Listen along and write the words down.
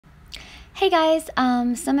Hey guys,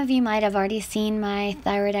 some of you might have already seen my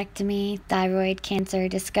thyroidectomy, thyroid cancer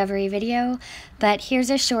discovery video, but here's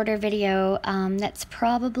a shorter video that's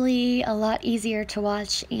probably a lot easier to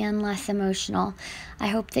watch and less emotional. I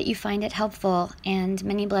hope that you find it helpful, and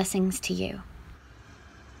many blessings to you.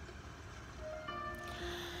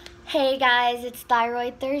 Hey guys, it's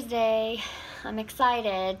Thyroid Thursday. I'm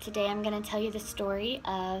excited. Today I'm going to tell you the story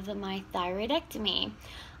of my thyroidectomy.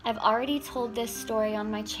 I've already told this story on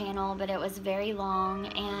my channel, but it was very long,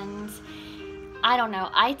 and I don't know,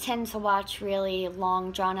 I tend to watch really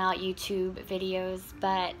long, drawn-out YouTube videos,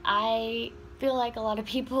 but I feel like a lot of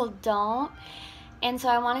people don't, and so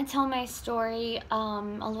I want to tell my story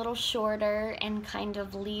a little shorter and kind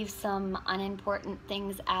of leave some unimportant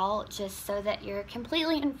things out just so that you're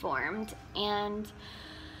completely informed. And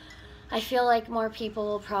I feel like more people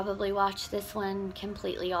will probably watch this one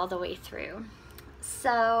completely all the way through.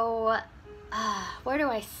 So, where do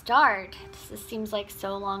I start? This seems like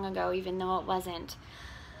so long ago, even though it wasn't.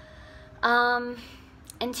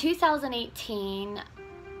 In 2018,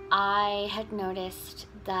 I had noticed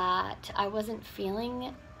that I wasn't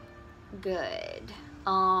feeling good.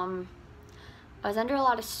 I was under a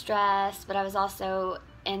lot of stress, but I was also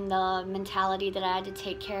in the mentality that I had to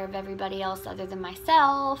take care of everybody else other than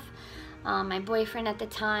myself. My boyfriend at the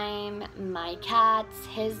time, my cats,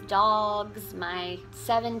 his dogs, my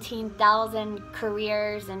 17,000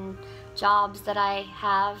 careers and jobs that I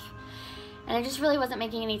have. And I just really wasn't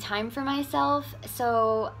making any time for myself.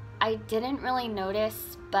 So I didn't really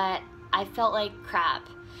notice, but I felt like crap.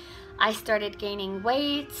 I started gaining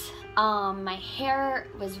weight. My hair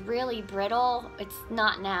was really brittle. It's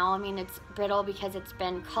not now. I mean, it's brittle because it's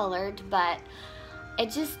been colored, but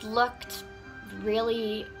it just looked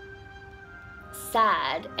really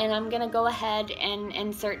sad. And I'm gonna go ahead and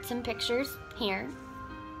insert some pictures here.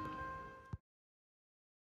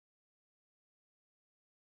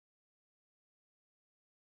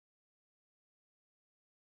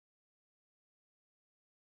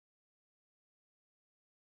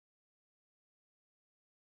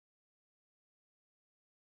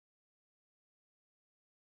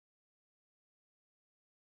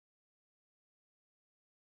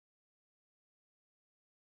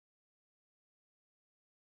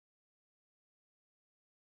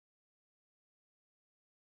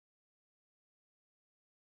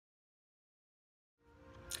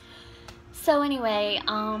 So anyway,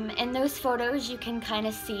 in those photos you can kind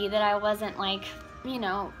of see that I wasn't like, you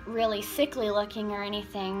know, really sickly looking or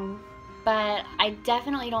anything, but I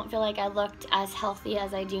definitely don't feel like I looked as healthy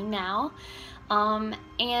as I do now.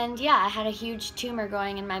 And yeah, I had a huge tumor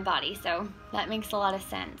growing in my body, so that makes a lot of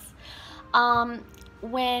sense.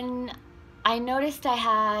 When I noticed I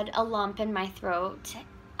had a lump in my throat,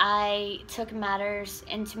 I took matters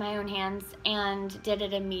into my own hands and did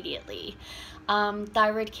it immediately.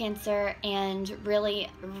 Thyroid cancer, and really,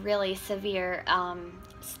 really severe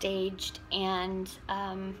staged, and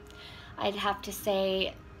I'd have to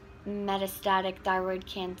say metastatic thyroid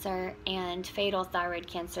cancer and fatal thyroid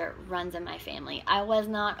cancer runs in my family. I was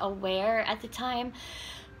not aware at the time,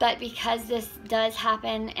 but because this does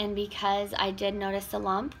happen and because I did notice a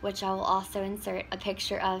lump, which I will also insert a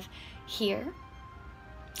picture of here,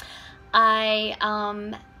 I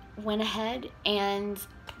went ahead and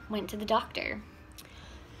went to the doctor.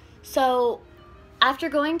 So after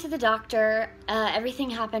going to the doctor, everything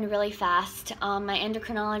happened really fast. My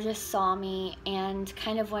endocrinologist saw me and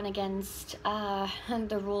kind of went against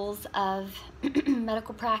the rules of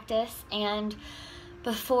medical practice, and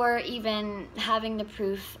before even having the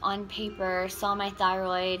proof on paper, saw my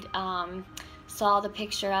thyroid, saw the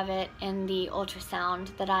picture of it in the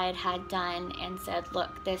ultrasound that I had done, and said,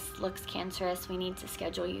 look, this looks cancerous, we need to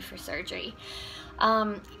schedule you for surgery.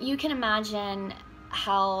 You can imagine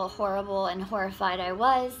how horrible and horrified I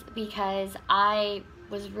was, because I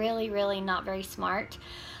was really, really not very smart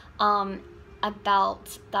about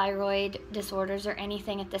thyroid disorders or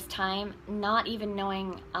anything at this time, not even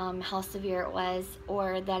knowing how severe it was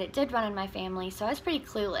or that it did run in my family, so I was pretty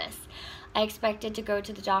clueless. I expected to go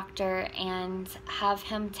to the doctor and have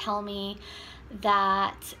him tell me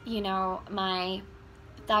that, you know, my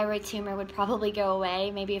thyroid tumor would probably go away,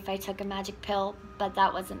 maybe if I took a magic pill, but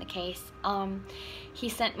that wasn't the case. He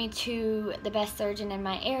sent me to the best surgeon in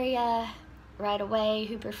my area right away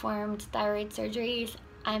who performed thyroid surgeries.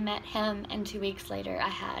 I met him, and 2 weeks later I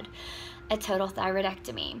had a total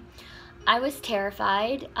thyroidectomy. I was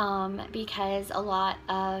terrified because a lot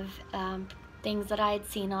of things that I had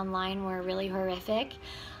seen online were really horrific.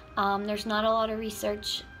 There's not a lot of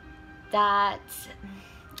research that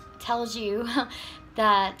tells you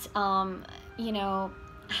that, you know,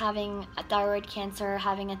 having a thyroid cancer,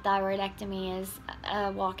 having a thyroidectomy is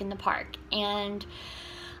a walk in the park. And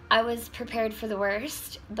I was prepared for the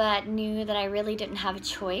worst, but knew that I really didn't have a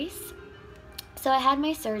choice. So I had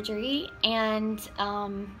my surgery, and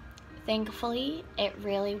thankfully it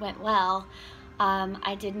really went well.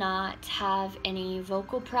 I did not have any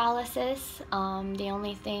vocal paralysis. The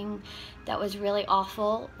only thing that was really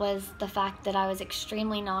awful was the fact that I was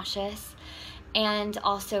extremely nauseous, and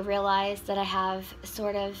also realized that I have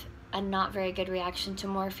sort of a not very good reaction to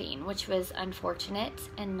morphine, which was unfortunate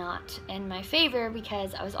and not in my favor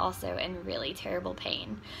because I was also in really terrible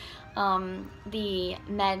pain. The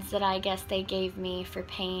meds that I guess they gave me for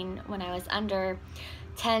pain when I was under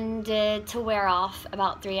tended to wear off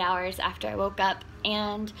about 3 hours after I woke up,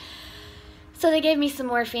 and so they gave me some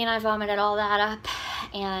morphine. I vomited all that up,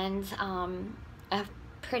 and a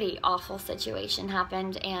pretty awful situation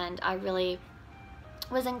happened, and I really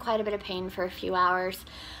was in quite a bit of pain for a few hours.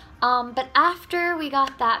 But after we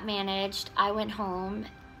got that managed, I went home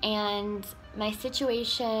and my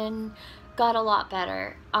situation got a lot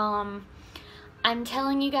better. I'm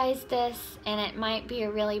telling you guys this, and it might be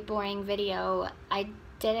a really boring video. I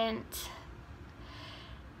didn't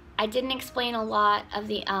explain a lot of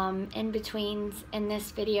the in-betweens in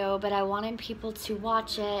this video, but I wanted people to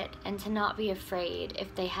watch it and to not be afraid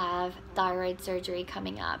if they have thyroid surgery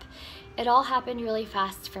coming up. It all happened really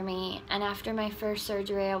fast for me, and after my first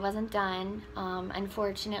surgery I wasn't done.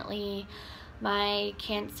 Unfortunately, my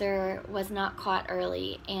cancer was not caught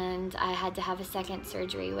early, and I had to have a second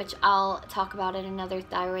surgery, which I'll talk about in another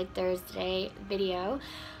Thyroid Thursday video.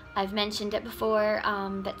 I've mentioned it before,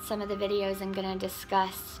 but some of the videos I'm going to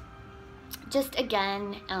discuss just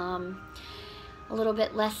again, a little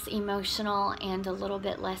bit less emotional and a little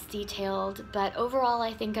bit less detailed, but overall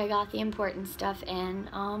I think I got the important stuff in.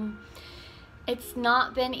 It's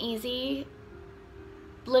not been easy.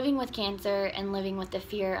 Living with cancer and living with the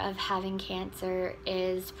fear of having cancer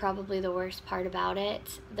is probably the worst part about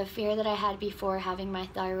it. The fear that I had before having my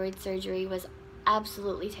thyroid surgery was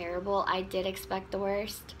absolutely terrible. I did expect the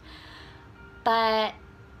worst, but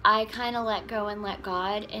I kind of let go and let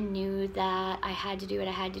God and knew that I had to do what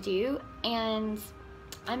I had to do, and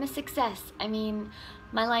I'm a success. I mean,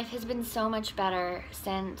 my life has been so much better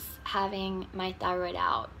since having my thyroid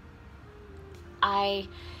out. I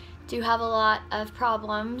do have a lot of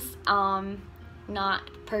problems, not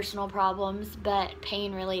personal problems, but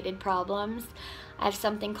pain-related problems. I have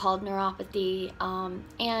something called neuropathy,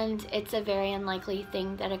 and it's a very unlikely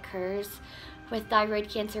thing that occurs with thyroid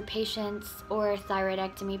cancer patients or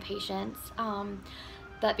thyroidectomy patients,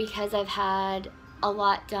 but because I've had a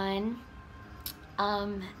lot done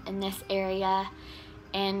in this area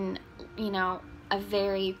in, you know, a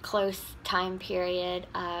very close time period,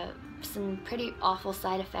 some pretty awful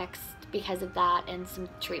side effects because of that, and some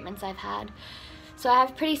treatments I've had. So I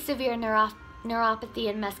have pretty severe neuropathy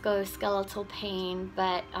and musculoskeletal pain,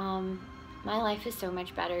 but my life is so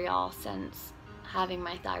much better, y'all, since having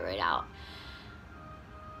my thyroid out.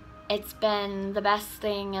 It's been the best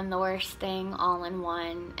thing and the worst thing all in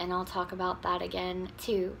one, and I'll talk about that again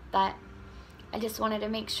too, but I just wanted to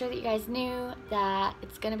make sure that you guys knew that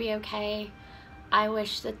it's gonna be okay. I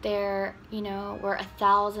wish that there, you know, were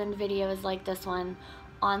 1,000 videos like this one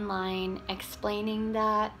online explaining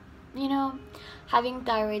that, you know, having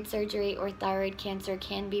thyroid surgery or thyroid cancer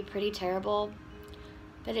can be pretty terrible,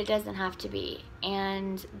 but it doesn't have to be.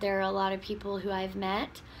 And there are a lot of people who I've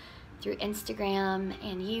met through Instagram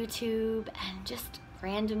and YouTube and just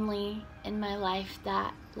randomly in my life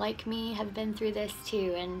that, like me, have been through this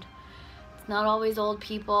too. And it's not always old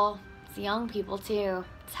people, it's young people too.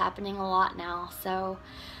 It's happening a lot now. So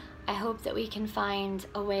I hope that we can find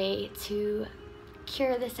a way to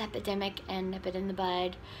cure this epidemic and nip it in the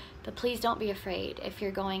bud. But please don't be afraid if you're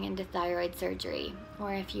going into thyroid surgery,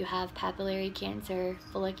 or if you have papillary cancer,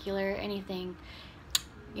 follicular, anything.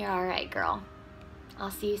 You're alright, girl. I'll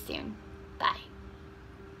see you soon. Bye.